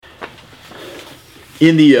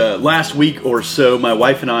In the last week or so, my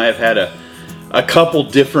wife and I have had a couple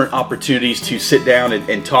different opportunities to sit down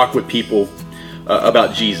and talk with people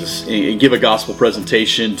about Jesus and give a gospel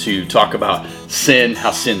presentation to talk about sin, how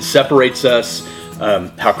sin separates us,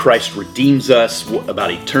 how Christ redeems us, about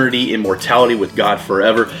eternity, immortality with God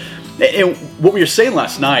forever. And what we were saying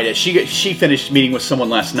last night, she finished meeting with someone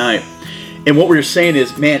last night, and what we were saying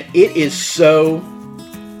is, man, it's so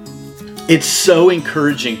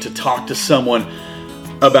encouraging to talk to someone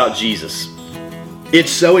about Jesus.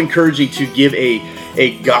 It's so encouraging to give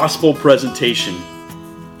a gospel presentation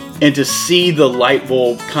and to see the light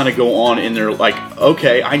bulb kind of go on in there, like,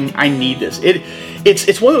 okay, I need this.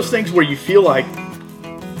 It's one of those things where you feel like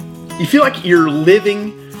you're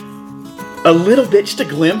living a little bit, just a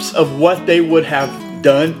glimpse of what they would have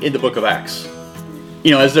done in the book of Acts. You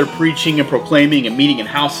know, as they're preaching and proclaiming and meeting in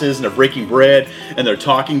houses and they're breaking bread and they're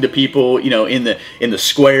talking to people, you know, in the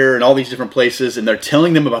square and all these different places, and they're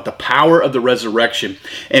telling them about the power of the resurrection.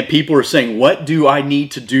 And people are saying, what do I need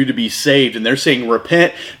to do to be saved? And they're saying,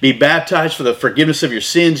 repent, be baptized for the forgiveness of your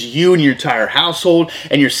sins, you and your entire household.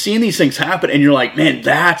 And you're seeing these things happen and you're like, man,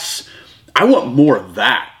 I want more of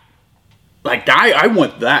that. Like, I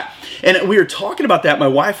want that. And we were talking about that, my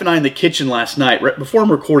wife and I, in the kitchen last night, right before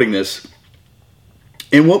I'm recording this.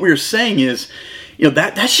 And what we were saying is, you know,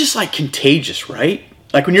 that's just like contagious, right?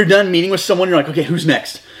 Like when you're done meeting with someone, you're like, okay, who's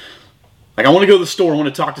next? Like, I want to go to the store. I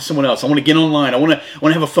want to talk to someone else. I want to get online. I want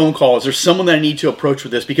to have a phone call. Is there someone that I need to approach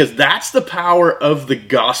with this? Because that's the power of the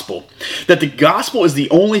gospel. That the gospel is the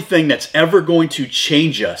only thing that's ever going to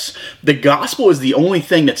change us. The gospel is the only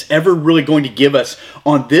thing that's ever really going to give us,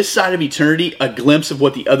 on this side of eternity, a glimpse of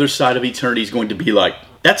what the other side of eternity is going to be like.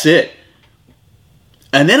 That's it.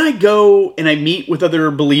 And then I go and I meet with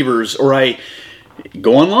other believers, or I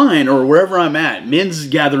go online, or wherever I'm at, men's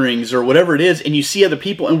gatherings or whatever it is, and you see other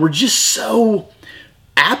people, and we're just so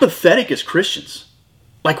apathetic as Christians.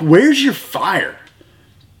 Like, where's your fire?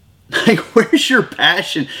 Like, where's your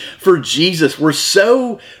passion for Jesus? We're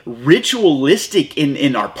so ritualistic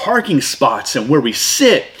in our parking spots and where we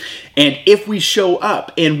sit, and if we show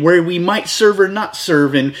up, and where we might serve or not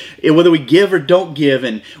serve, and whether we give or don't give,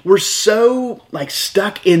 and we're so like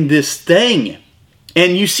stuck in this thing.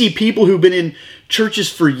 And you see people who've been in churches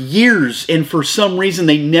for years, and for some reason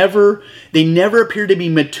they never appear to be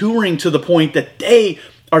maturing to the point that they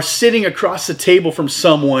are sitting across the table from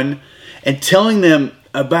someone and telling them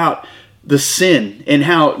about the sin, and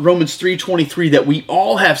how Romans 3:23, that we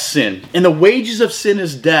all have sin, and the wages of sin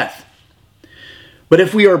is death. But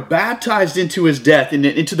if we are baptized into his death and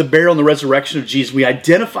into the burial and the resurrection of Jesus, we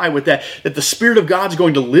identify with that the Spirit of God is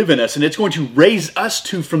going to live in us, and it's going to raise us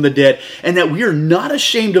too from the dead, and that we are not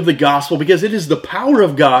ashamed of the gospel, because it is the power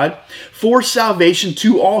of God for salvation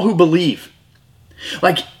to all who believe.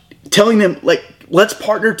 Like, telling them, like, let's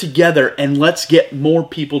partner together and let's get more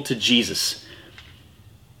people to Jesus.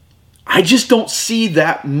 I just don't see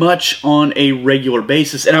that much on a regular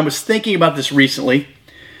basis. And I was thinking about this recently.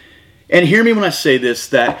 And hear me when I say this,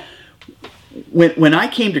 that when I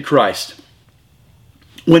came to Christ,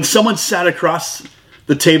 when someone sat across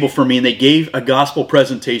the table from me and they gave a gospel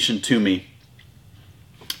presentation to me,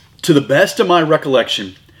 to the best of my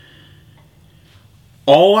recollection,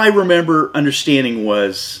 all I remember understanding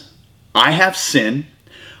was, I have sin.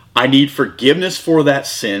 I need forgiveness for that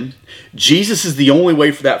sin. Jesus is the only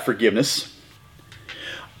way for that forgiveness.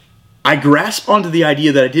 I grasped onto the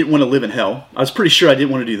idea that I didn't want to live in hell. I was pretty sure I didn't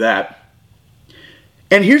want to do that.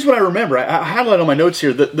 And here's what I remember. I highlighted on my notes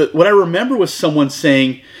here that what I remember was someone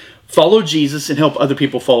saying, follow Jesus and help other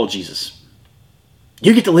people follow Jesus.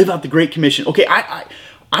 You get to live out the Great Commission. Okay,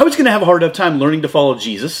 I was going to have a hard enough time learning to follow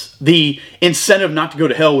Jesus. The incentive not to go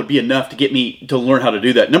to hell would be enough to get me to learn how to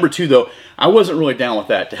do that. Number two, though, I wasn't really down with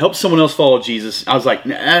that. To help someone else follow Jesus, I was like,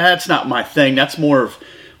 nah, that's not my thing. That's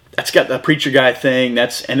got the preacher guy thing.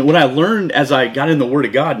 And what I learned as I got in the Word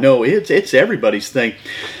of God, no, it's everybody's thing.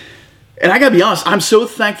 And I got to be honest, I'm so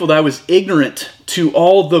thankful that I was ignorant to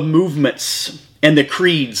all the movements and the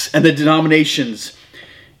creeds and the denominations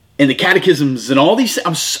and the catechisms and all these.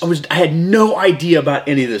 I had no idea about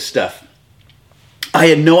any of this stuff. I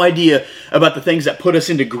had no idea about the things that put us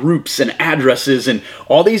into groups and addresses and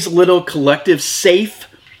all these little collective safe,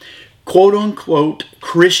 quote unquote,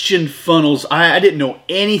 Christian funnels. I didn't know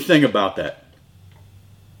anything about that.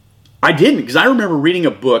 I didn't, because I remember reading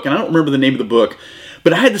a book, and I don't remember the name of the book,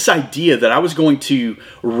 but I had this idea that I was going to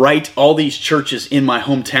write all these churches in my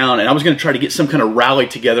hometown, and I was going to try to get some kind of rally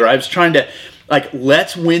together. I was trying to Like,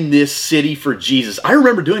 let's win this city for Jesus. I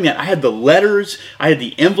remember doing that. I had the letters. I had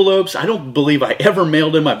the envelopes. I don't believe I ever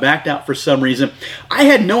mailed them. I backed out for some reason. I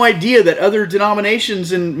had no idea that other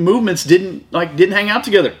denominations and movements didn't hang out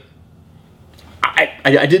together.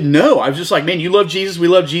 I didn't know. I was just like, man, you love Jesus. We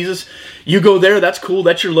love Jesus. You go there. That's cool.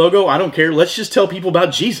 That's your logo. I don't care. Let's just tell people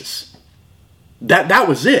about Jesus. That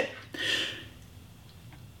was it.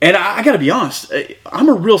 And I got to be honest. I'm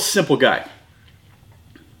a real simple guy.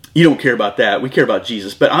 You don't care about that. We care about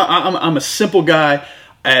Jesus. But I'm a simple guy.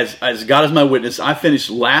 As God is my witness, I finished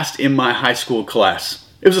last in my high school class.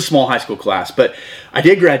 It was a small high school class, but I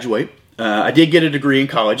did graduate. I did get a degree in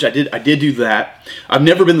college. I did do that. I've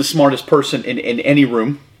never been the smartest person in any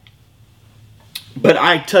room. But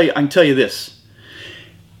I can tell you this.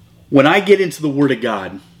 When I get into the Word of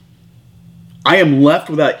God, I am left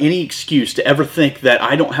without any excuse to ever think that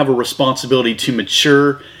I don't have a responsibility to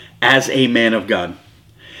mature as a man of God.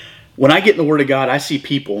 When I get in the Word of God, I see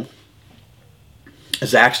people,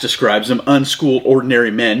 as Acts describes them, unschooled,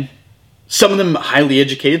 ordinary men. Some of them highly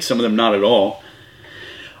educated, some of them not at all.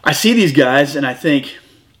 I see these guys and I think,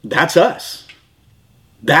 that's us.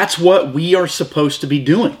 That's what we are supposed to be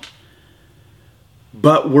doing.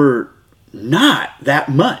 But we're not that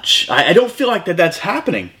much. I don't feel like that's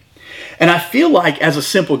happening. And I feel like, as a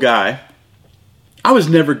simple guy, I was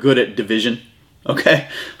never good at division. Okay?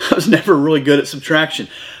 I was never really good at subtraction.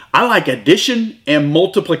 I like addition and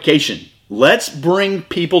multiplication. Let's bring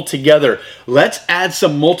people together. Let's add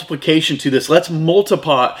some multiplication to this. Let's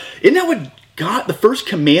multiply. Isn't that what God, the first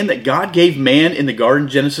command that God gave man in the garden,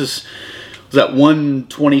 Genesis, was that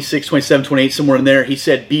 1:26, 27, 28, somewhere in there? He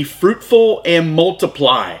said, be fruitful and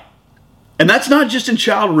multiply. And that's not just in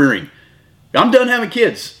child rearing. I'm done having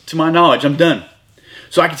kids. To my knowledge, I'm done.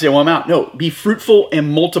 So I can say, well, I'm out. No, be fruitful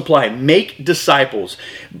and multiply. Make disciples.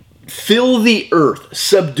 Fill the earth.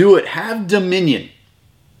 Subdue it. Have dominion.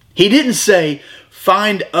 He didn't say,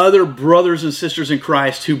 find other brothers and sisters in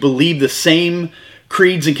Christ who believe the same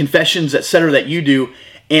creeds and confessions, etc., that you do,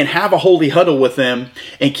 and have a holy huddle with them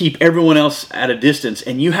and keep everyone else at a distance.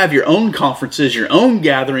 And you have your own conferences, your own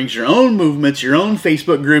gatherings, your own movements, your own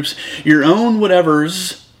Facebook groups, your own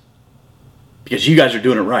whatevers, because you guys are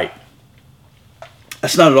doing it right.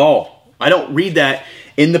 That's not at all. I don't read that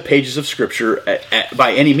in the pages of Scripture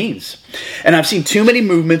by any means. And I've seen too many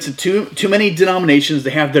movements and too many denominations.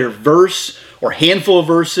 They have their verse or handful of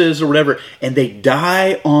verses or whatever, and they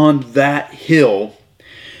die on that hill.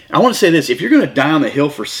 I want to say this. If you're going to die on the hill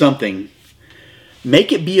for something,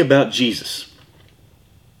 make it be about Jesus.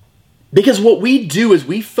 Because what we do is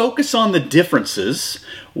we focus on the differences,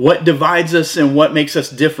 what divides us and what makes us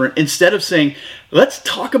different, instead of saying, let's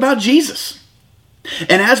talk about Jesus.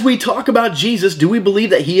 And as we talk about Jesus, do we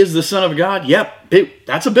believe that He is the Son of God? Yep,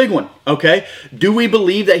 that's a big one, okay? Do we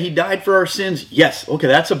believe that He died for our sins? Yes, okay,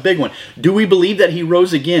 that's a big one. Do we believe that He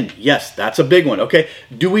rose again? Yes, that's a big one, okay?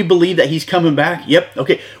 Do we believe that He's coming back? Yep,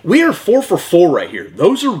 okay. We are 4 for 4 right here.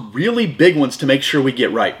 Those are really big ones to make sure we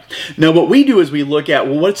get right. Now, what we do is we look at,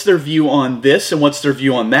 well, what's their view on this and what's their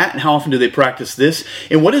view on that, and how often do they practice this,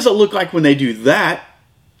 and what does it look like when they do that?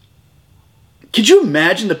 Could you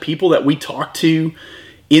imagine the people that we talked to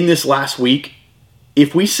in this last week?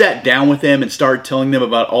 If we sat down with them and started telling them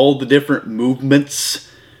about all the different movements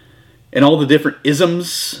and all the different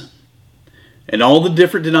isms and all the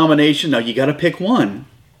different denominations, now you got to pick one.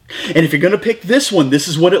 And if you're going to pick this one, this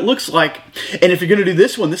is what it looks like. And if you're going to do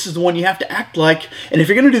this one, this is the one you have to act like. And if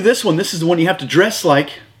you're going to do this one, this is the one you have to dress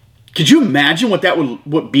like. Could you imagine what that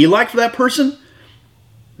would be like for that person?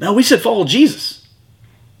 No, we said follow Jesus.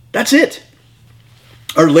 That's it.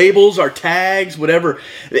 Our labels, our tags, whatever,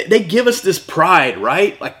 they give us this pride,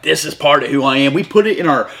 right? Like, this is part of who I am. We put it in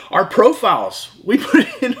our profiles. We put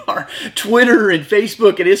it in our Twitter and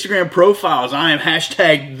Facebook and Instagram profiles. I am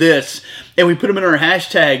hashtag this. And we put them in our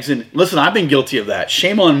hashtags. And listen, I've been guilty of that.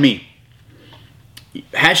 Shame on me.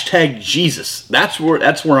 Hashtag Jesus. That's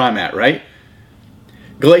where I'm at, right?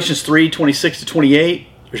 Galatians 3:26-28.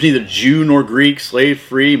 There's neither Jew nor Greek, slave,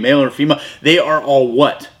 free, male or female. They are all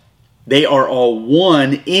what? They are all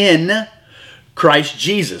one in Christ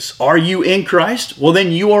Jesus. Are you in Christ? Well,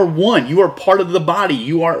 then you are one. You are part of the body.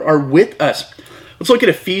 You are with us. Let's look at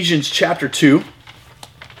Ephesians chapter 2.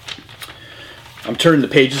 I'm turning the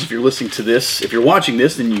pages if you're listening to this. If you're watching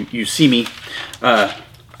this, then you see me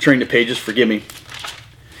turning the pages. Forgive me.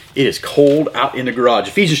 It is cold out in the garage.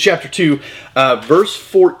 Ephesians chapter 2, verse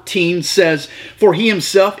 14 says, "For He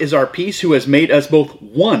Himself is our peace, who has made us both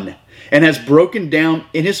one, and has broken down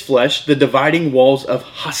in His flesh the dividing walls of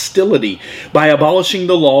hostility, by abolishing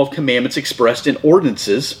the law of commandments expressed in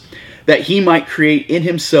ordinances, that He might create in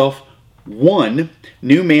Himself one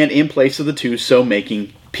new man in place of the two, so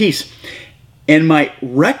making peace, and might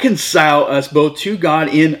reconcile us both to God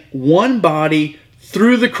in one body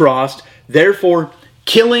through the cross, therefore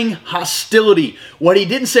killing hostility. What he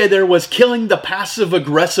didn't say there was killing the passive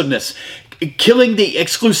aggressiveness, killing the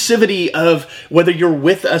exclusivity of whether you're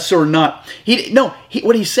with us or not.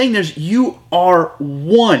 What he's saying there is you are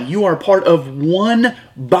one. You are part of one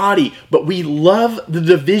body. But we love the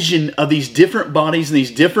division of these different bodies and these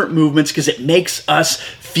different movements because it makes us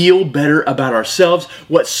feel better about ourselves.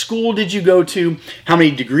 What school did you go to? How many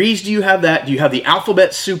degrees do you have that? Do you have the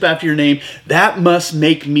alphabet soup after your name? That must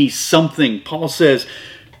make me something. Paul says,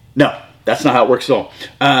 no. That's not how it works at all.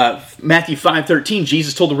 Matthew 5:13,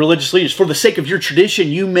 Jesus told the religious leaders, for the sake of your tradition,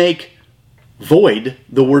 you make void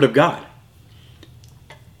the word of God.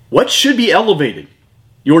 What should be elevated?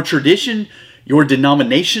 Your tradition, your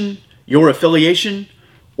denomination, your affiliation,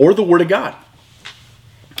 or the word of God?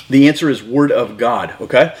 The answer is word of God,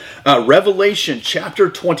 okay? Revelation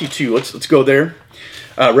chapter 22. Let's go there.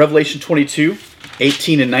 Revelation 22,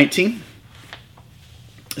 18 and 19.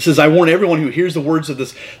 It says, I warn everyone who hears the words of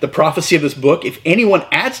the prophecy of this book, if anyone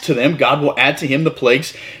adds to them, God will add to him the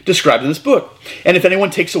plagues described in this book. And if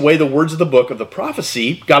anyone takes away the words of the book of the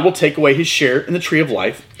prophecy, God will take away his share in the tree of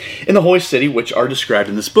life in the holy city, which are described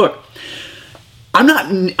in this book. I'm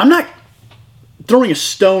not throwing a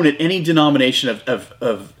stone at any denomination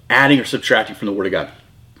of adding or subtracting from the word of God.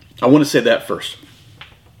 I want to say that first.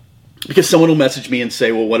 Because someone will message me and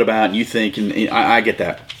say, well, what about, and you think, and I get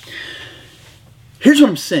that. Here's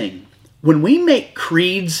what I'm saying. When we make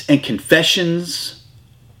creeds and confessions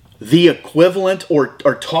the equivalent or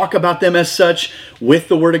talk about them as such with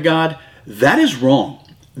the Word of God, that is wrong.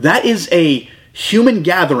 That is a human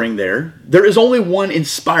gathering there. There is only one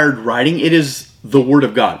inspired writing. It is the Word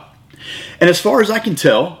of God. And as far as I can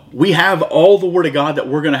tell, we have all the Word of God that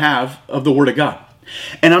we're going to have of the Word of God.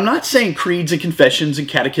 And I'm not saying creeds and confessions and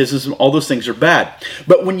catechisms and all those things are bad.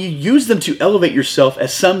 But when you use them to elevate yourself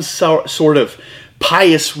as some sort of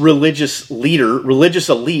pious religious leader, religious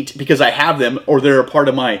elite, because I have them or they're a part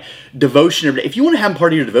of my devotion every day. If you want to have them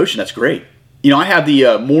part of your devotion, that's great. You know, I have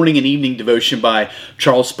the morning and evening devotion by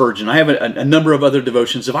Charles Spurgeon. I have a number of other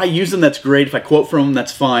devotions. If I use them, that's great. If I quote from them,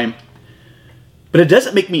 that's fine. But it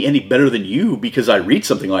doesn't make me any better than you because I read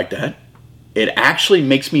something like that. It actually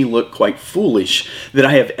makes me look quite foolish that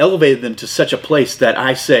I have elevated them to such a place that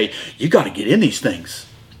I say, you got to get in these things.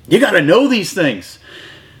 You got to know these things.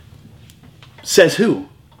 Says who?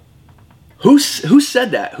 Who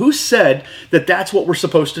said that? Who said that that's what we're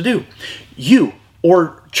supposed to do? You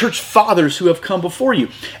or church fathers who have come before you.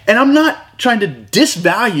 And I'm not trying to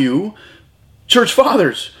disvalue church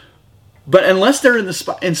fathers, but unless they're in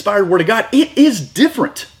the inspired Word of God, it is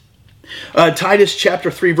different. Titus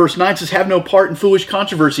chapter 3 verse 9 says, have no part in foolish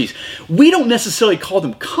controversies. We don't necessarily call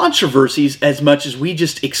them controversies as much as we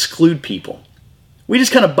just exclude people. We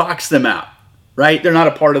just kind of box them out. Right? They're not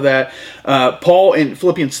a part of that. Paul in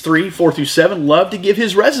Philippians 3, 4 through 7 loved to give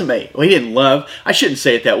his resume. Well, he didn't love. I shouldn't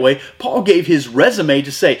say it that way. Paul gave his resume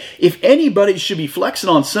to say, if anybody should be flexing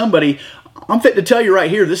on somebody, I'm fit to tell you right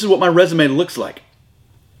here, this is what my resume looks like.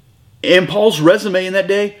 And Paul's resume in that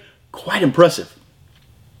day, quite impressive.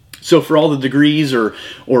 So for all the degrees or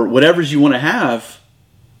whatever's you want to have,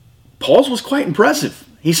 Paul's was quite impressive.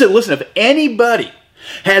 He said, listen, if anybody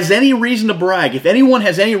has any reason to brag, if anyone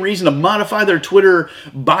has any reason to modify their Twitter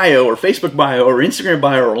bio or Facebook bio or Instagram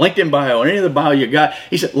bio or LinkedIn bio or any other bio you got,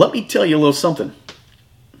 he said, let me tell you a little something.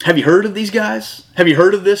 Have you heard of these guys? Have you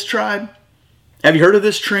heard of this tribe? Have you heard of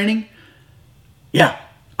this training? Yeah,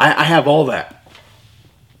 I have all that.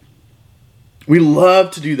 We love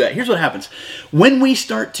to do that. Here's what happens. When we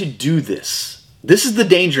start to do this, this is the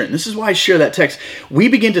danger, and this is why I share that text. We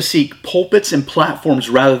begin to seek pulpits and platforms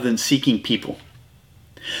rather than seeking people.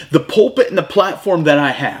 The pulpit and the platform that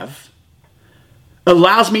I have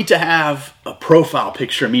allows me to have a profile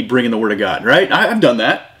picture of me bringing the Word of God, right? I've done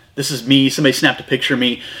that. This is me. Somebody snapped a picture of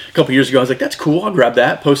me a couple years ago. I was like, that's cool. I'll grab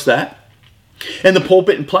that, post that. And the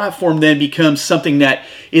pulpit and platform then becomes something that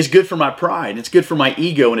is good for my pride. It's good for my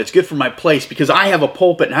ego and it's good for my place because I have a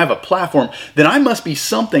pulpit and I have a platform. Then I must be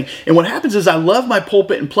something. And what happens is I love my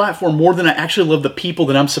pulpit and platform more than I actually love the people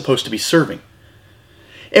that I'm supposed to be serving.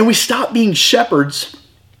 And we stop being shepherds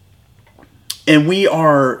and we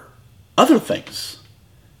are other things.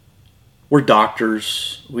 We're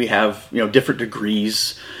doctors. We have, different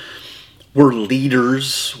degrees. We're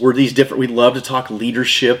leaders. We're these different. We love to talk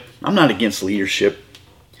leadership. I'm not against leadership.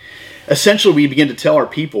 Essentially, we begin to tell our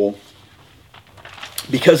people,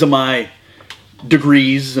 because of my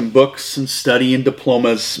degrees and books and study and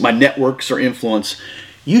diplomas, my networks or influence,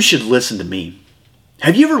 you should listen to me.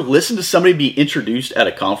 Have you ever listened to somebody be introduced at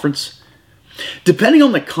a conference? Depending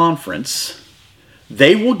on the conference,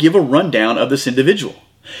 they will give a rundown of this individual.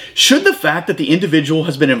 Should the fact that the individual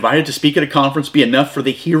has been invited to speak at a conference be enough for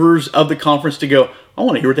the hearers of the conference to go, I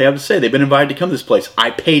want to hear what they have to say. They've been invited to come to this place.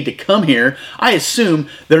 I paid to come here. I assume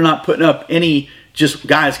they're not putting up any just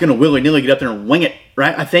guys going to willy-nilly get up there and wing it,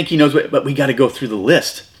 right? I think he knows what, but we got to go through the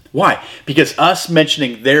list. Why? Because us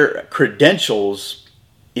mentioning their credentials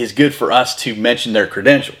is good for us to mention their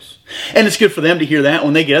credentials. And it's good for them to hear that.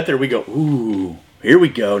 When they get up there, we go, ooh, here we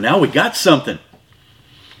go. Now we got something.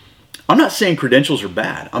 I'm not saying credentials are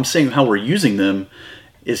bad. I'm saying how we're using them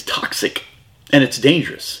is toxic and it's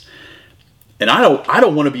dangerous. And I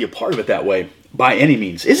don't want to be a part of it that way by any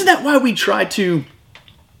means. Isn't that why we try to,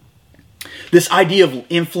 this idea of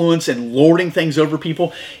influence and lording things over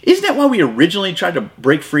people, isn't that why we originally tried to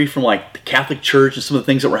break free from like the Catholic Church and some of the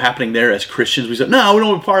things that were happening there as Christians? We said, no, we don't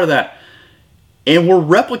want to be part of that. And we're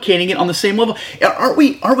replicating it on the same level. Aren't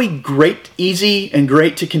we great, easy and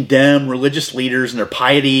great to condemn religious leaders and their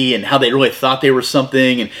piety and how they really thought they were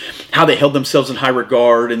something and how they held themselves in high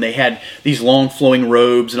regard and they had these long flowing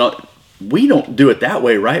robes and all. We don't do it that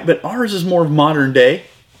way, right? But ours is more modern day.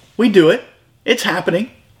 We do it. It's happening.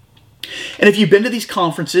 And if you've been to these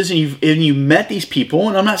conferences and you met these people,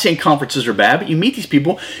 and I'm not saying conferences are bad, but you meet these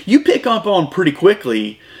people, you pick up on pretty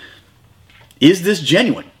quickly, is this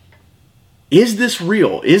genuine? Is this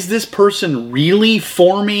real? Is this person really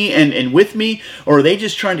for me and with me? Or are they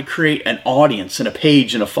just trying to create an audience and a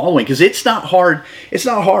page and a following? Because it's not hard. It's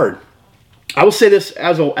not hard. I will say this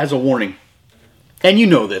as a warning. And you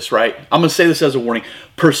know this, right? I'm going to say this as a warning.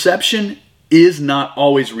 Perception is not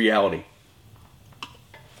always reality.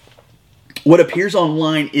 What appears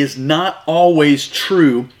online is not always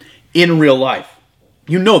true in real life.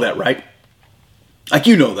 You know that, right? Like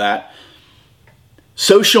you know that.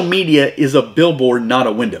 Social media is a billboard, not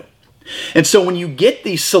a window. And so when you get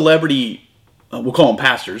these celebrity, we'll call them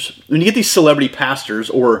pastors, when you get these celebrity pastors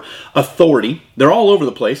or authority, they're all over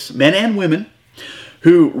the place, men and women,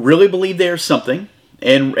 who really believe they are something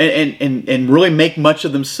and really make much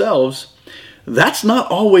of themselves, that's not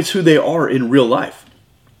always who they are in real life.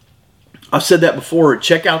 I've said that before.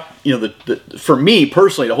 Check out, for me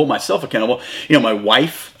personally, to hold myself accountable, my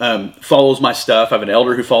wife follows my stuff. I have an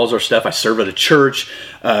elder who follows our stuff. I serve at a church.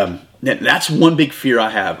 That's one big fear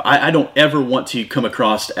I have. I don't ever want to come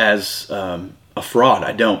across as a fraud.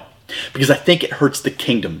 I don't. Because I think it hurts the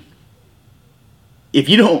kingdom. If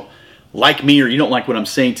you don't like me or you don't like what I'm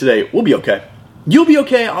saying today, we'll be okay. You'll be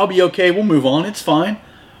okay. I'll be okay. We'll move on. It's fine.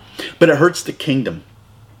 But it hurts the kingdom.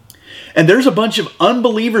 And there's a bunch of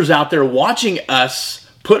unbelievers out there watching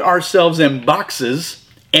us put ourselves in boxes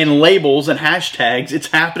and labels and hashtags. It's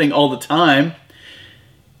happening all the time.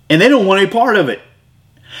 And they don't want any part of it.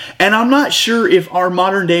 And I'm not sure if our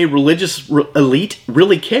modern day religious elite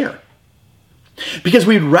really care. Because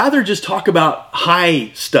we'd rather just talk about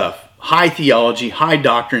high stuff, high theology, high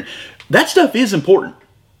doctrine. That stuff is important.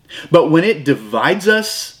 But when it divides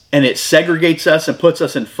us and it segregates us and puts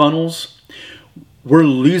us in funnels, we're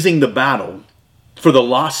losing the battle for the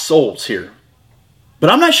lost souls here.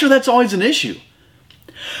 But I'm not sure that's always an issue.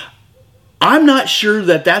 I'm not sure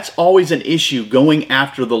that that's always an issue going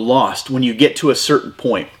after the lost when you get to a certain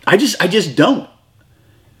point. I just don't.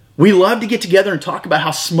 We love to get together and talk about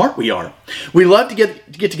how smart we are. We love to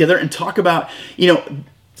get together and talk about,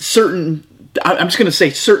 certain, I'm just going to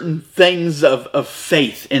say certain things of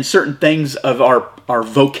faith and certain things of our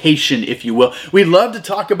vocation, if you will. We love to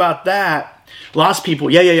talk about that. Lost people,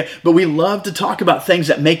 yeah. But we love to talk about things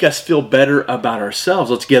that make us feel better about ourselves.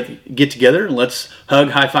 Let's get together and let's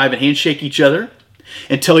hug, high five, and handshake each other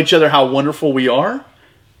and tell each other how wonderful we are.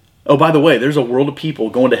 Oh, by the way, there's a world of people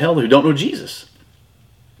going to hell who don't know Jesus.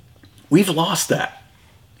 We've lost that.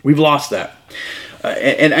 We've lost that.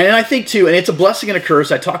 And I think too, and it's a blessing and a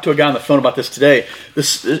curse. I talked to a guy on the phone about this today.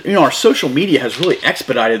 Our social media has really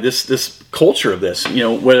expedited this culture of this.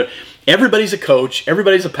 Where everybody's a coach,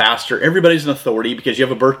 everybody's a pastor, everybody's an authority because you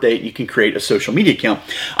have a birth date and you can create a social media account.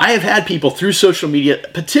 I have had people through social media,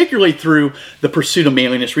 particularly through the pursuit of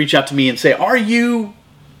manliness, reach out to me and say, "Are you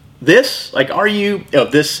this? Like, are you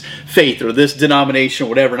of this faith or this denomination or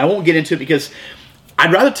whatever?" And I won't get into it because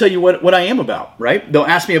I'd rather tell you what I am about, right? They'll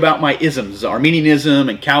ask me about my isms, Arminianism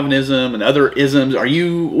and Calvinism and other isms. Where are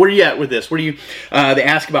you at with this? They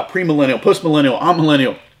ask about premillennial, postmillennial,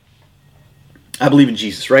 amillennial. I believe in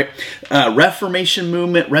Jesus, right? Reformation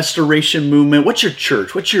movement, Restoration movement. What's your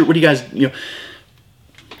church? What do you guys,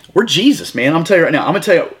 we're Jesus, man. I'm telling you right now. I'm going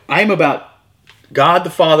to tell you, I am about God the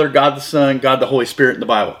Father, God the Son, God the Holy Spirit in the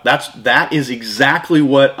Bible. That is exactly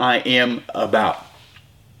what I am about.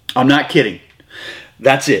 I'm not kidding.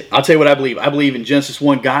 That's it. I'll tell you what I believe. I believe in Genesis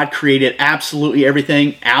 1, God created absolutely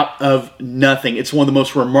everything out of nothing. It's one of the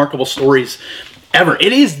most remarkable stories ever.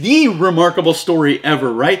 It is the remarkable story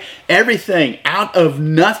ever, right? Everything out of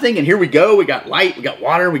nothing. And here we go. We got light, we got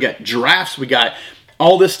water, we got giraffes, we got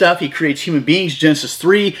all this stuff. He creates human beings. Genesis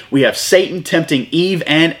 3, we have Satan tempting Eve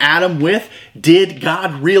and Adam with, did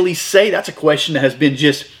God really say? That's a question that has been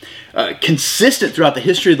just consistent throughout the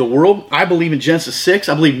history of the world. I believe in Genesis 6.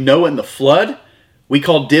 I believe Noah and the flood. We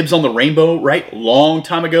called dibs on the rainbow, right? Long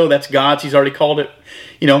time ago. That's God's. He's already called it.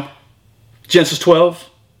 Genesis 12,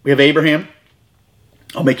 we have Abraham.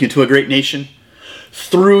 I'll make you into a great nation.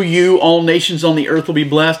 Through you, all nations on the earth will be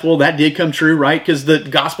blessed. Well, that did come true, right? Because the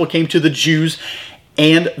gospel came to the Jews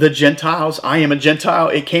and the Gentiles. I am a Gentile.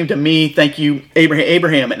 It came to me, thank you,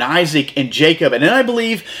 Abraham and Isaac and Jacob. And then I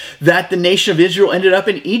believe that the nation of Israel ended up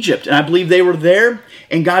in Egypt. And I believe they were there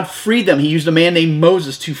and God freed them. He used a man named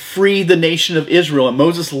Moses to free the nation of Israel. And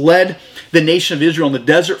Moses led the nation of Israel on the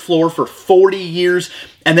desert floor for 40 years.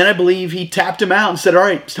 And then I believe he tapped him out and said, all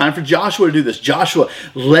right, it's time for Joshua to do this. Joshua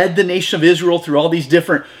led the nation of Israel through all these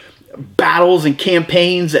different battles and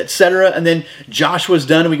campaigns, etc. And then Joshua's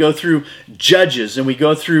done and we go through Judges and we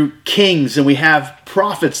go through Kings and we have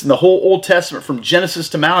prophets, and the whole Old Testament from Genesis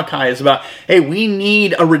to Malachi is about, hey, we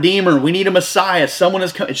need a Redeemer. We need a Messiah. Someone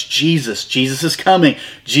is coming. It's Jesus. Jesus is coming.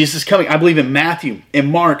 Jesus is coming. I believe in Matthew and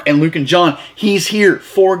Mark and Luke and John. He's here.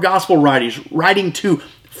 4 gospel writers writing to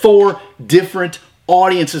 4 different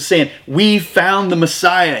audiences saying, we found the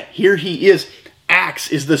Messiah. Here he is.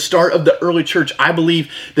 Acts is the start of the early church. I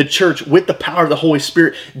believe the church, with the power of the Holy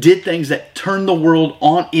Spirit, did things that turned the world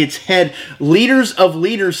on its head. Leaders of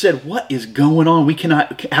leaders said, what is going on? We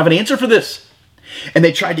cannot have an answer for this. And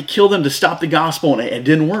they tried to kill them to stop the gospel, and it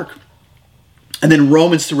didn't work. And then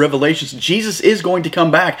Romans to Revelations, Jesus is going to come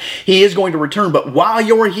back. He is going to return. But while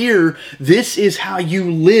you're here, this is how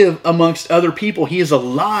you live amongst other people. He is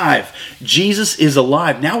alive. Jesus is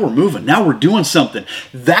alive. Now we're moving. Now we're doing something.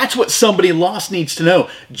 That's what somebody lost needs to know.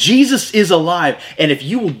 Jesus is alive. And if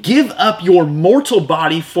you will give up your mortal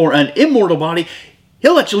body for an immortal body,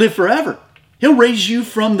 He'll let you live forever. He'll raise you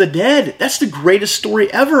from the dead. That's the greatest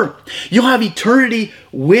story ever. You'll have eternity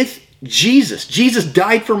with Jesus. Jesus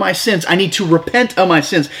died for my sins. I need to repent of my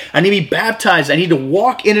sins. I need to be baptized. I need to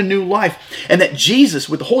walk in a new life. And that Jesus,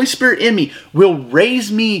 with the Holy Spirit in me, will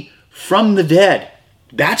raise me from the dead.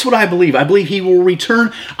 That's what I believe. I believe He will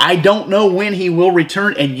return. I don't know when He will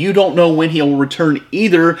return, and you don't know when He will return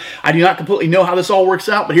either. I do not completely know how this all works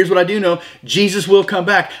out, but here's what I do know. Jesus will come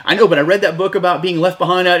back. I know, but I read that book about being left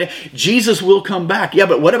behind. Jesus will come back. Yeah,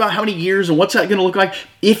 but what about how many years, and what's that going to look like?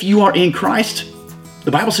 If you are in Christ,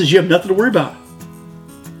 the Bible says you have nothing to worry about.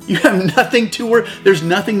 You have nothing to worry. There's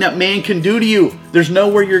nothing that man can do to you. There's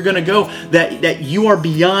nowhere you're going to go that you are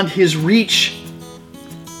beyond his reach.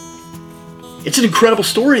 It's an incredible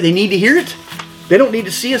story. They need to hear it. They don't need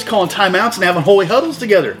to see us calling timeouts and having holy huddles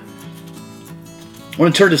together. I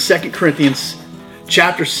want to turn to 2 Corinthians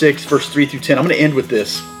chapter 6, verse 3 through 10. I'm going to end with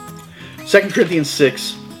this. 2 Corinthians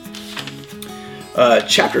 6,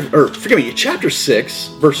 chapter 6,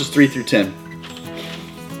 verses 3 through 10.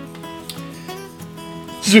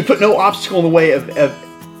 Says we put no obstacle in the way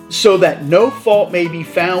of so that no fault may be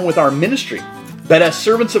found with our ministry. But as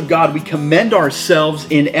servants of God, we commend ourselves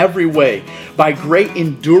in every way, by great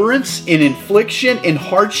endurance in affliction, in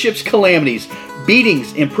hardships, calamities,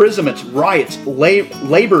 beatings, imprisonments, riots,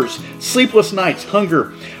 labors, sleepless nights,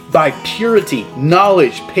 hunger, by purity,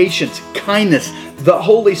 knowledge, patience, kindness, the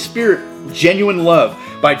Holy Spirit, genuine love,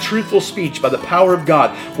 by truthful speech, by the power of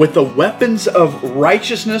God, with the weapons of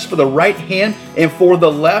righteousness for the right hand and for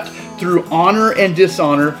the left, through honor and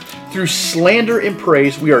dishonor, through slander and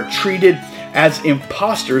praise, we are treated as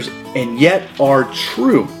impostors and yet are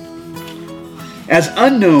true, as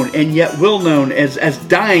unknown and yet well known, as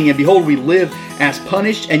dying and behold we live, as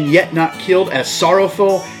punished and yet not killed, as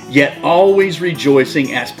sorrowful yet always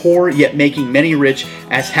rejoicing, as poor yet making many rich,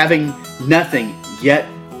 as having nothing yet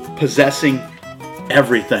possessing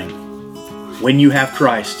everything. When you have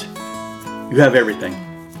Christ, you have everything.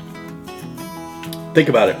 Think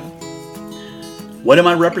about it. What am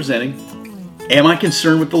I representing? Am I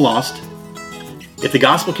concerned with the lost? If the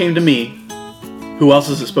gospel came to me, who else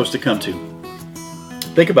is it supposed to come to?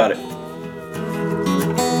 Think about it.